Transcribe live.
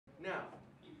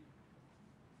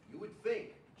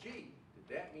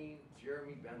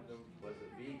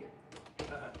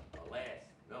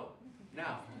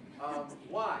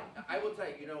I will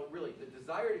tell you, you know, really, the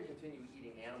desire to continue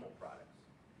eating animal products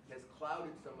has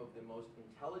clouded some of the most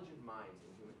intelligent minds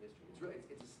in human history. It's really,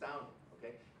 it's astounding.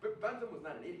 Okay, but Bentham was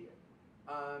not an idiot.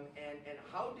 And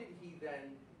how did he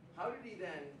then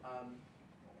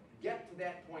get to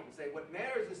that point and say what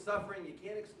matters is suffering? You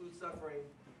can't exclude suffering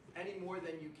any more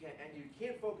than you can, and you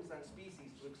can't focus on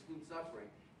species to exclude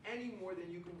suffering any more than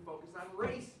you can focus on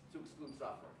race to exclude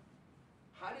suffering.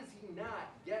 How does he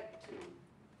not get to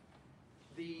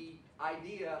the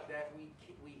idea that we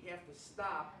have to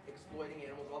stop exploiting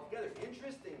animals altogether?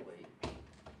 Interestingly,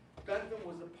 Bentham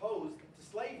was opposed to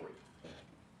slavery.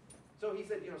 So he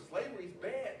said, you know, slavery is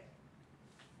bad.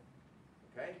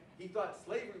 Okay? He thought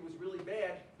slavery was really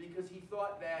bad because he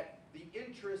thought that the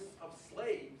interests of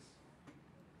slaves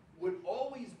would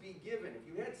always be given. If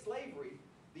you had slavery,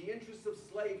 the interests of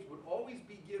slaves would always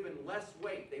be given less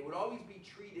weight. They would always be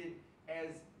treated as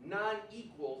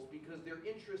non-equals because their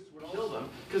interests would kill them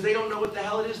because they don't know what the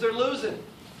hell it is they're losing.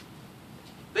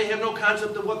 They have no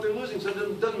concept of what they're losing, so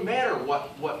it doesn't matter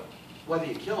whether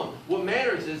you kill them. What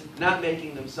matters is not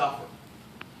making them suffer.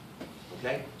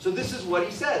 Okay? So this is what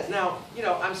he says. Now, you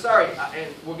know, I'm sorry,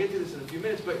 and we'll get to this in a few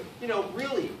minutes, but, you know,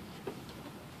 really,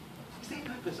 is that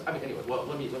good? I mean, anyway, well,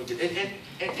 let me get,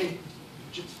 and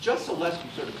just so lest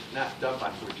you sort of not dump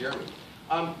on poor Jeremy,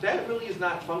 that really is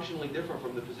not functionally different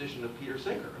from the position of Peter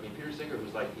Singer. I mean, Peter Singer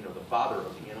was like, you know, the father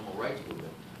of the animal rights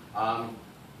movement.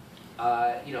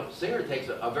 You know, Singer takes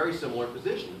a very similar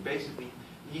position. Basically,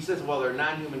 he says, well, they're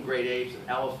non-human great apes and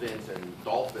elephants and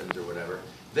dolphins or whatever.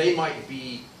 They might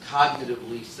be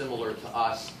cognitively similar to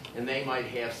us, and they might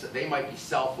be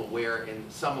self-aware in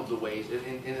some of the ways,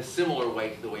 in a similar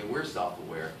way to the way we're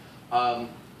self-aware.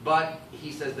 But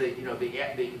he says that, you know,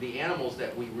 the animals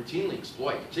that we routinely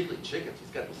exploit, particularly chickens,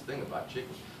 he's got this thing about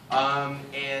chickens.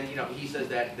 And you know, he says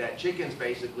that chickens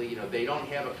basically, you know, they don't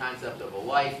have a concept of a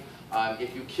life.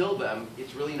 If you kill them,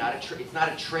 it's really not it's not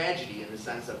a tragedy in the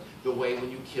sense of the way when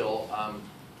you kill a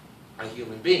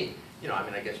human being. You know, I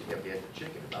mean, I guess you'd have to ask the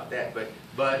chicken about that.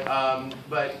 But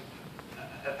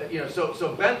you know,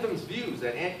 so Bentham's views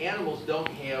that animals don't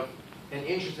have an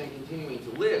interest in continuing to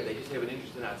live; they just have an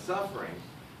interest in not suffering.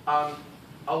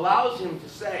 Allows him to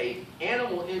say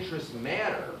animal interests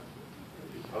matter,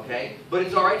 okay, but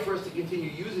it's all right for us to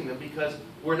continue using them because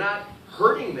we're not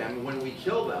hurting them when we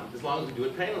kill them as long as we do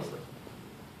it painlessly.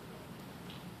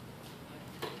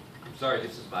 I'm sorry,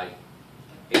 this is my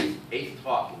eighth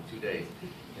talk in 2 days,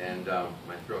 and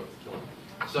my throat is killing me.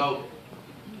 So,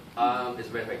 as a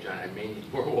matter of fact, John, I may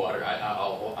need more water.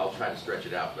 I'll try to stretch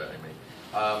it out, but I may.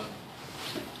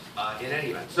 In any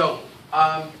event, so.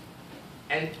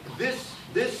 And this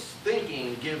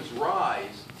thinking gives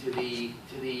rise to the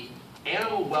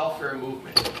animal welfare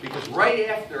movement, because right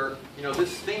after, you know,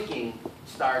 this thinking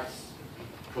starts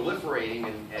proliferating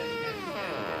and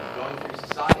going through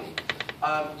society,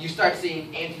 you start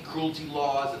seeing anti-cruelty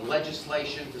laws and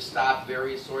legislation to stop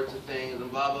various sorts of things and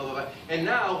blah blah blah. And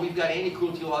now we've got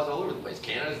anti-cruelty laws all over the place.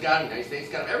 Canada's got them, the United States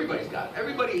got them, everybody's got them.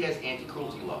 Everybody has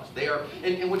anti-cruelty laws. They are,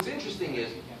 and what's interesting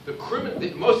is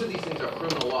most of these things are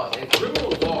criminal laws. And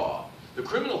criminal law, the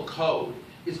criminal code,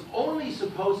 is only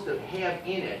supposed to have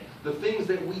in it the things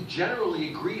that we generally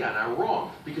agree on are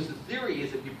wrong. Because the theory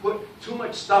is if you put too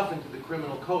much stuff into the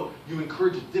criminal code, you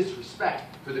encourage a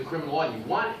disrespect for the criminal law.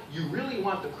 You really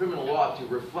want the criminal law to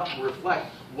reflect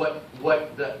what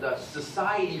the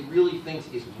society really thinks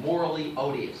is morally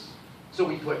odious. So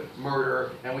we put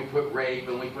murder, and we put rape,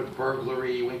 and we put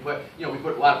burglary, we put a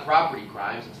lot of property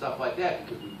crimes and stuff like that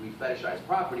because we fetishize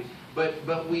property.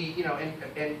 But we, you know,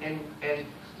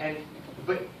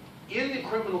 but in the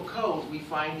criminal code we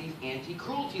find these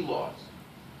anti-cruelty laws.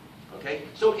 Okay,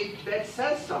 so that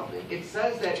says something. It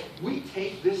says that we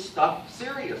take this stuff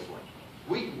seriously.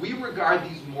 We regard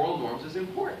these moral norms as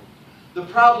important. The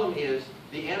problem is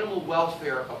the animal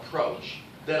welfare approach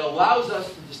that allows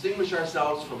us to distinguish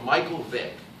ourselves from Michael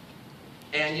Vick,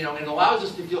 and you know, and allows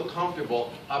us to feel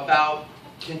comfortable about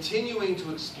continuing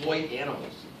to exploit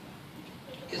animals,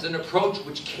 is an approach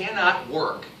which cannot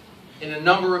work in a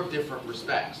number of different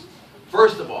respects.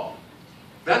 First of all,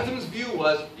 Bentham's view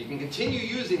was you can continue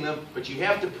using them, but you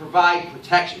have to provide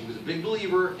protection. He was a big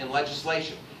believer in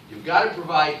legislation. You've got to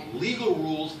provide legal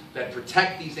rules that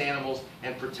protect these animals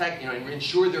and protect, you know, and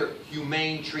ensure their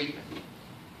humane treatment.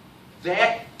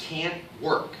 That can't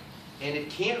work, and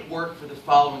it can't work for the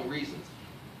following reasons.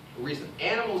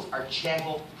 Animals are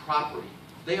chattel property.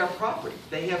 They are property.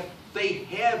 They have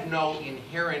no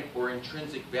inherent or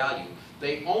intrinsic value.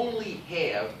 They only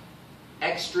have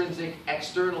extrinsic,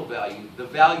 external value, the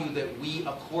value that we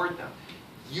accord them.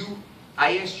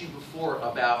 I asked you before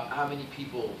about how many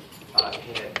people had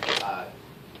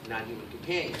non-human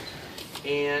companions.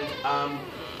 And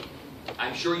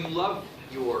I'm sure you love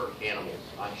your animals.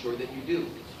 I'm sure that you do.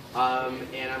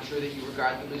 And I'm sure that you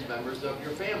regard them as members of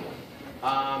your family.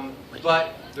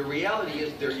 But the reality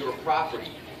is they're your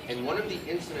property. And one of the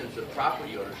incidents of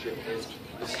property ownership is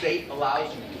the state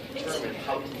allows you to determine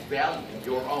how to value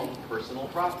your own personal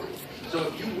property. So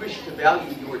if you wish to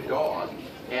value your dog,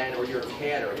 or your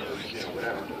cat, or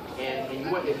whatever, and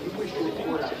if you wish to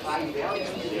record a high value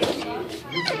to that,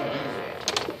 you can do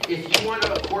that. If you want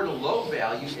to record a low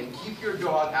value and keep your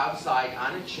dog outside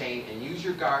on a chain and use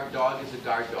your guard dog as a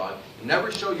guard dog,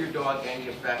 never show your dog any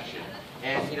affection,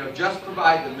 and just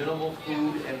provide the minimal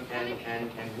food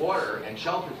and water and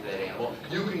shelter to that animal,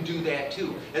 you can do that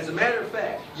too. As a matter of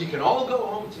fact, you can all go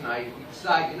home tonight and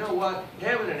decide, you know what,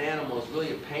 having an animal is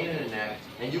really a pain in the neck,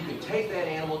 and you can take that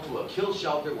animal to a kill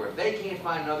shelter where if they can't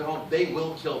find another home, they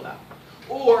will kill them.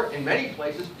 Or, in many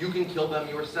places, you can kill them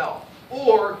yourself.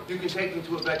 Or you can take them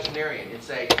to a veterinarian and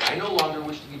say, I no longer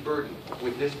wish to be burdened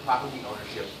with this property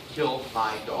ownership. Kill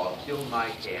my dog, kill my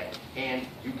cat, and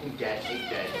you can get a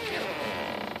dead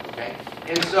animal. Okay?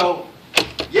 And so,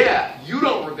 yeah, you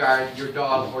don't regard your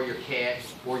dog or your cat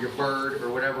or your bird or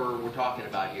whatever we're talking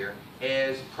about here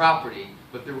as property,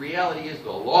 but the reality is the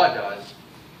law does,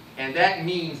 and that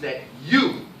means that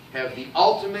you have the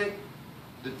ultimate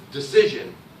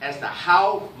decision as to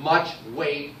how much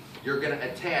weight you're going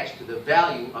to attach to the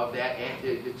value of that,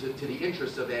 to the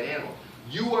interests of that animal.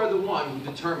 You are the one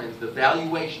who determines the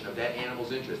valuation of that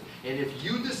animal's interest. And if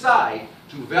you decide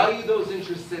to value those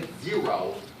interests at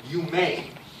zero, you may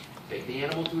take the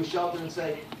animal to a shelter and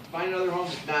say, find another home,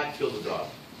 if not, kill the dog.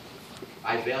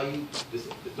 I value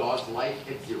the dog's life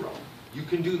at zero. You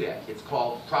can do that. It's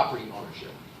called property ownership.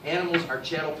 Animals are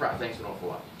chattel property. Thanks an awful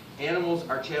lot. Animals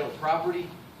are chattel property.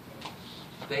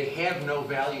 They have no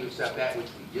value except that which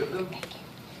we give them.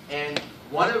 And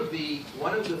one of the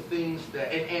things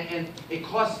that, and it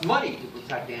costs money to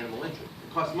protect animal interests.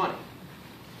 It costs money.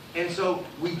 And so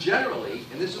we generally,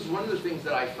 and this is one of the things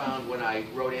that I found when I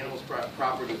wrote Animals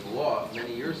Property and Law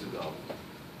many years ago,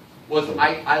 was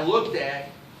I looked at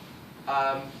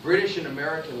British and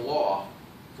American law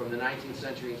from the 19th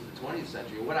century into the 20th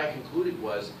century, and what I concluded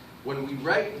was when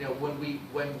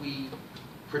we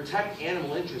protect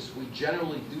animal interests, we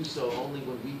generally do so only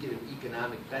when we get an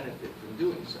economic benefit from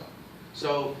doing so.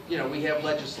 So, we have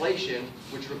legislation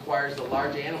which requires that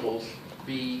large animals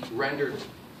be rendered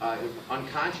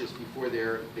unconscious before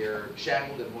they're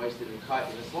shackled and hoisted and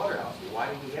cut in a slaughterhouse. Well,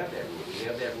 why do we have that rule? We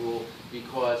have that rule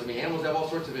because, animals have all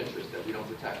sorts of interests that we don't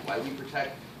protect. Why do we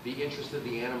protect the interest of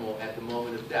the animal at the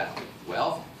moment of death?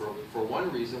 Well, for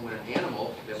one reason, when an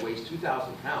animal that weighs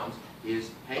 2,000 pounds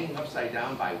is hanging upside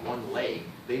down by one leg,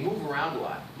 they move around a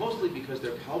lot, mostly because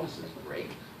their pelvises break,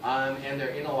 and they're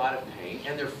in a lot of pain,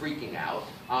 and they're freaking out,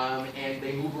 and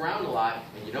they move around a lot,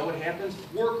 and you know what happens?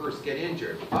 Workers get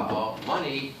injured. Uh-oh,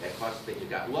 money, that costs, you've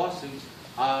got lawsuits,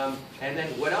 and then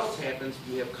what else happens?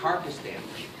 You have carcass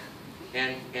damage,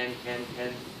 and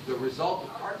the result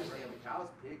of carcass damage, cows,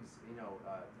 pigs,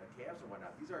 calves and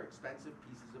whatnot, these are expensive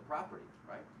pieces of property,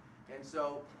 right? And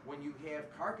so when you have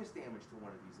carcass damage to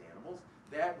one of these animals,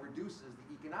 that reduces the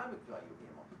economic value of the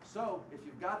animal. So if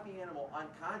you've got the animal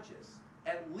unconscious,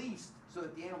 at least so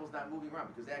that the animal's not moving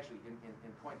around, because actually,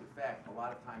 in point of fact, a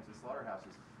lot of times in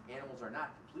slaughterhouses, animals are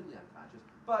not completely unconscious,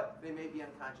 but they may be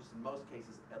unconscious in most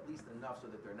cases, at least enough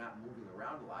so that they're not moving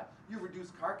around a lot. You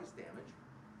reduce carcass damage,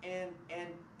 and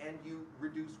you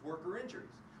reduce worker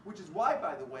injuries, which is why,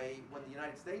 by the way, when the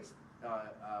United States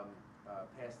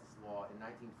passed this law in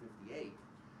 1958,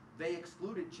 they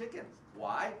excluded chickens.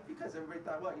 Why? Because everybody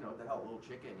thought, well, what the hell, a little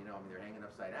chicken, they're hanging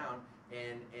upside down,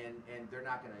 and they're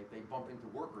not going to, if they bump into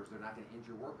workers, they're not going to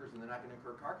injure workers, and they're not going to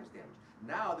incur carcass damage.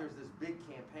 Now there's this big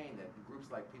campaign that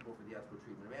groups like People for the Ethical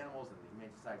Treatment of Animals and the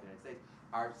Humane Society of the United States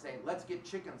are saying, let's get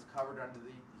chickens covered under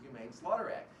the Humane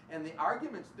Slaughter Act. And the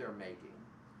arguments they're making,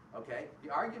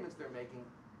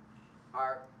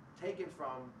 are taken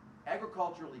from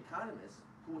agricultural economists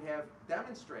who have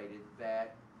demonstrated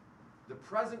that the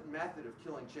present method of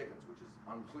killing chickens, which is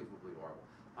unbelievably horrible,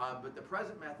 but the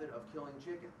present method of killing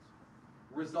chickens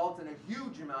results in a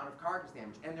huge amount of carcass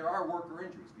damage. And there are worker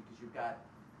injuries because you've got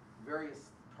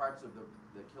various parts of the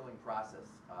killing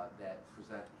process that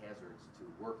present hazards to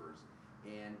workers.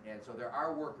 And so there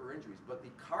are worker injuries, but the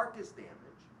carcass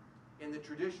damage in the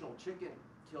traditional chicken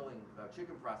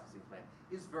processing plant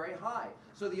is very high.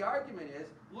 So the argument is,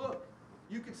 look,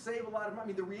 you could save a lot of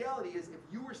money. The reality is, if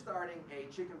you were starting a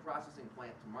chicken processing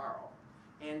plant tomorrow,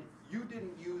 and you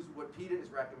didn't use what PETA is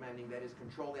recommending, that is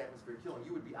controlled atmospheric killing,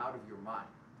 you would be out of your mind.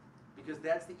 Because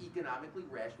that's the economically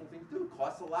rational thing to do. It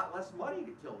costs a lot less money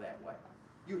to kill that way.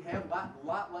 You have a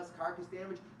lot less carcass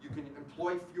damage. You can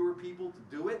employ fewer people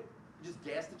to do it. You just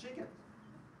gas the chickens.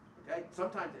 Okay?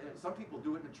 Sometimes some people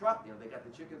do it in a truck. You know, they got the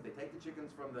chickens. They take the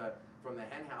chickens from the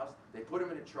hen house. They put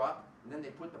them in a truck, and then they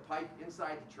put the pipe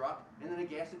inside the truck, and then they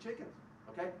gas the chickens.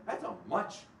 Okay? That's a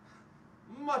much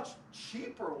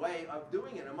cheaper way of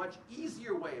doing it, a much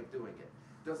easier way of doing it.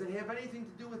 Does it have anything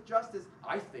to do with justice?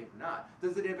 I think not.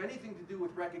 Does it have anything to do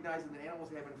with recognizing that animals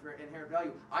have inherent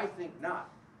value? I think not.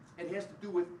 It has to do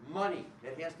with money.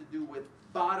 It has to do with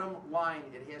bottom line.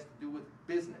 It has to do with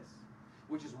business.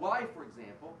 Which is why, for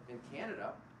example, in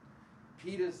Canada,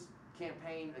 PETA's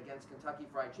campaign against Kentucky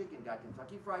Fried Chicken got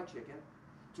Kentucky Fried Chicken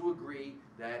to agree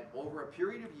that over a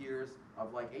period of years,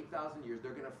 of like 8,000 years,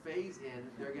 they're going to phase in,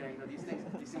 they're going to, you know, these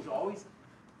things always,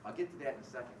 I'll get to that in a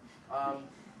second.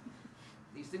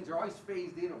 These things are always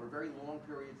phased in over very long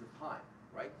periods of time,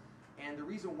 right? And the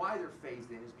reason why they're phased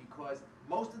in is because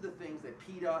most of the things that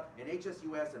PETA and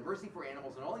HSUS and Mercy for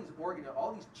Animals and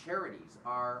all these charities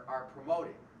are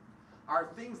promoting are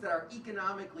things that are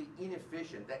economically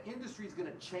inefficient, that industry is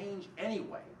going to change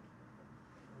anyway.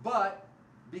 But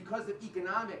because of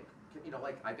economic, you know,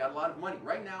 like I've got a lot of money.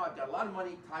 Right now I've got a lot of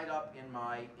money tied up in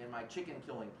my chicken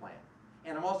killing plant.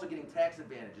 And I'm also getting tax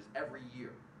advantages every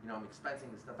year. You know, I'm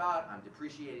expensing the stuff out, I'm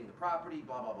depreciating the property,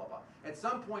 blah, blah, blah, blah. At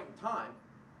some point in time,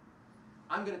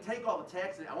 I'm going to take all the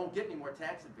tax, I won't get any more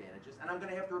tax advantages, and I'm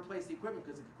going to have to replace the equipment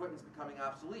because the equipment's becoming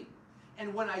obsolete.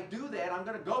 And when I do that, I'm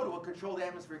going to go to a controlled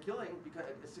atmosphere killing, because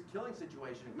it's a killing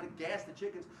situation. I'm going to gas the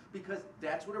chickens because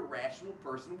that's what a rational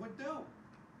person would do.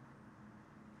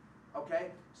 Okay?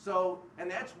 So,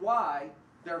 and that's why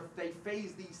they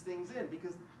phase these things in,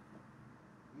 because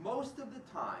most of the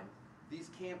time,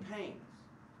 these campaigns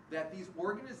that these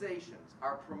organizations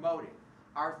are promoting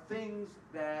are things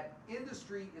that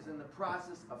industry is in the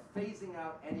process of phasing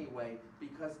out anyway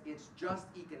because it's just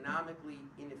economically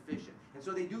inefficient. And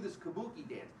so they do this kabuki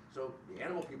dance. So the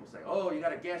animal people say, oh, you got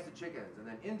to gas the chickens. And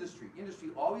then industry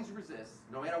always resists,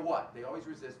 no matter what. They always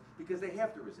resist because they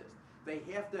have to resist. They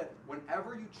have to,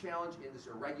 whenever you challenge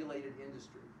industry, a regulated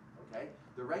industry, okay,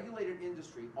 the regulated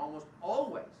industry almost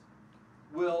always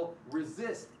will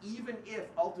resist, even if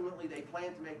ultimately they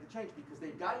plan to make the change, because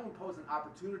they've got to impose an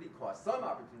opportunity cost, some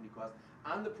opportunity cost,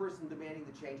 on the person demanding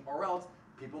the change, or else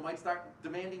people might start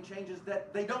demanding changes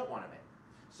that they don't want to make.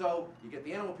 So you get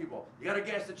the animal people, you got to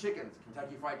gas the chickens.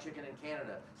 Kentucky Fried Chicken in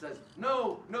Canada says,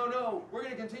 no, we're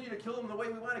going to continue to kill them the way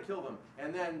we want to kill them.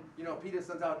 And then, you know, PETA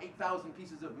sends out 8,000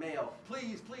 pieces of mail.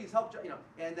 Please help, you know.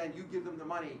 And then you give them the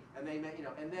money, and they, you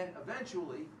know, and then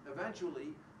eventually,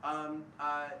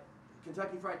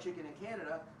 Kentucky Fried Chicken in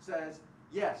Canada says,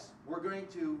 yes,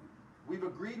 we've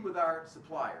agreed with our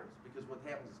suppliers, because what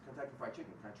happens is Kentucky Fried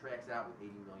Chicken contracts out with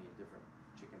 80 million different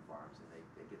chicken farms, and that's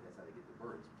how they get the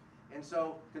birds. And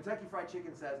so Kentucky Fried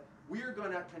Chicken says, we're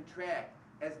going to contract,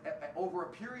 over a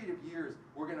period of years,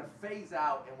 we're going to phase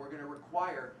out and we're going to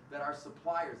require that our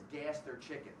suppliers gas their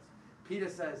chickens. PETA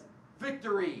says,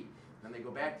 victory! Then they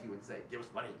go back to you and say, give us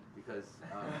money, because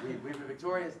we've been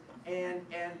victorious. And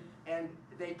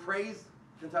they praise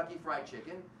Kentucky Fried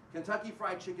Chicken. Kentucky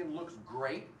Fried Chicken looks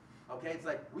great. Okay, it's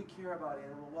like, we care about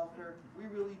animal welfare. We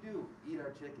really do. Eat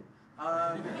our chicken.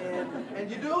 And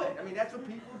you do it. I mean, that's what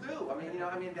people do. I mean, you know,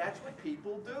 that's what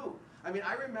people do. I mean,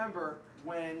 I remember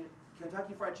when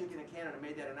Kentucky Fried Chicken in Canada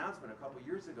made that announcement a couple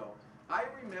years ago. I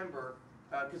remember,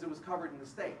 because it was covered in the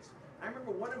States, I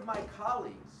remember one of my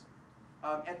colleagues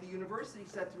at the university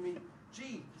said to me,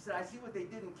 gee, he said, I see what they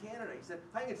did in Canada. He said,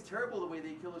 I think it's terrible the way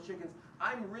they kill the chickens.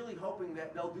 I'm really hoping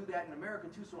that they'll do that in America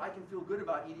too, so I can feel good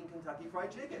about eating Kentucky Fried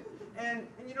Chicken. And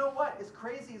you know what? As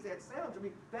crazy as that sounds, I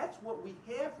mean, that's what we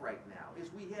have right now,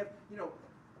 is we have, you know,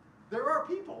 there are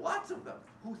people, lots of them,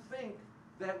 who think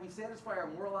that we satisfy our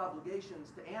moral obligations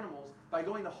to animals by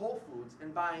going to Whole Foods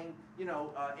and buying, you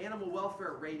know, animal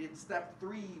welfare rated step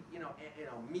 3,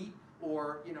 meat,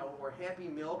 or, you know, or Happy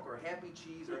Milk, or Happy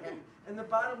Cheese, or Happy, and the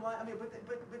bottom line, I mean, but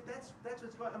that's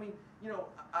what's going. I mean, you know,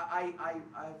 I've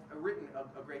written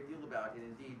a great deal about it,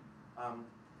 and indeed,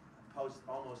 post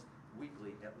almost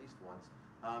weekly, at least once,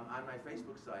 on my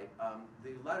Facebook site,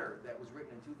 the letter that was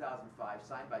written in 2005,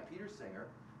 signed by Peter Singer,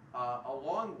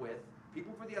 along with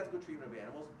People for the Ethical Treatment of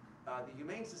Animals, the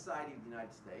Humane Society of the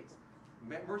United States,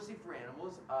 Mercy for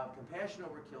Animals, Compassion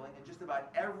Over Killing, and just about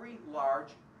every large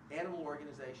animal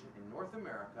organization in North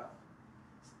America,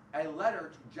 a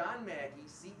letter to John Mackey,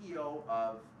 CEO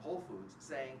of Whole Foods,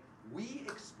 saying, we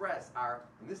express our,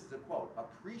 and this is a quote,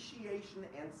 appreciation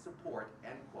and support,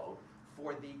 end quote,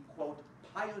 for the, quote,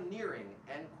 pioneering,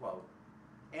 end quote,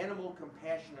 animal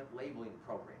compassionate labeling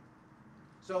program.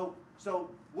 So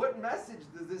what message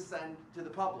does this send to the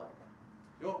public?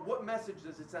 You know, what message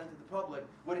does it send to the public?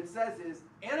 What it says is,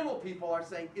 animal people are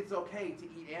saying it's okay to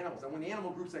eat animals. And when the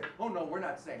animal groups say, oh no, we're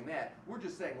not saying that. We're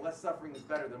just saying less suffering is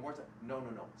better than more suffering. No,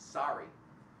 no, no, sorry.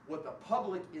 What the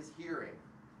public is hearing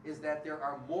is that there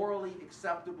are morally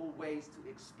acceptable ways to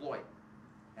exploit.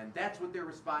 And that's what they're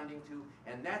responding to,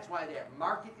 and that's why that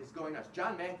market is going nuts.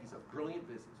 John Mackey's a brilliant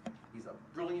businessman. He's a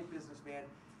brilliant businessman.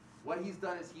 What he's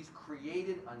done is he's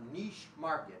created a niche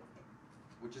market,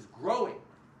 which is growing.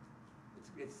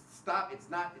 It's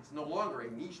no longer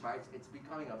a niche market. It's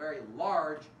becoming a very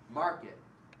large market.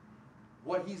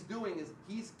 What he's doing is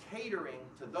he's catering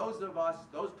to those of us,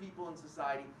 those people in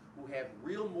society who have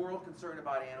real moral concern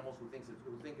about animals, who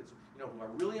are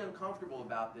really uncomfortable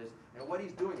about this. And what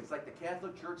he's doing, it's like the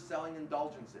Catholic Church selling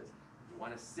indulgences. You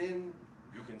want to sin,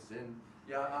 you can sin.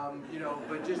 Yeah,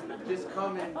 but just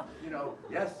come and,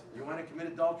 yes, you want to commit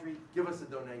adultery, give us a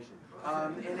donation.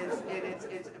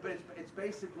 It's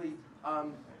basically,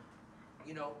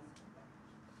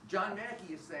 John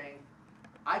Mackey is saying,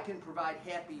 I can provide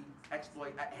happy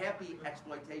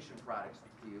exploitation products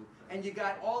to you, and you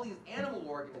got all these animal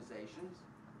organizations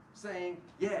saying,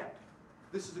 yeah,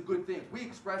 this is a good thing. We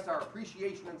express our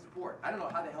appreciation and support. I don't know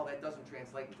how the hell that doesn't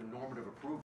translate into normative approval.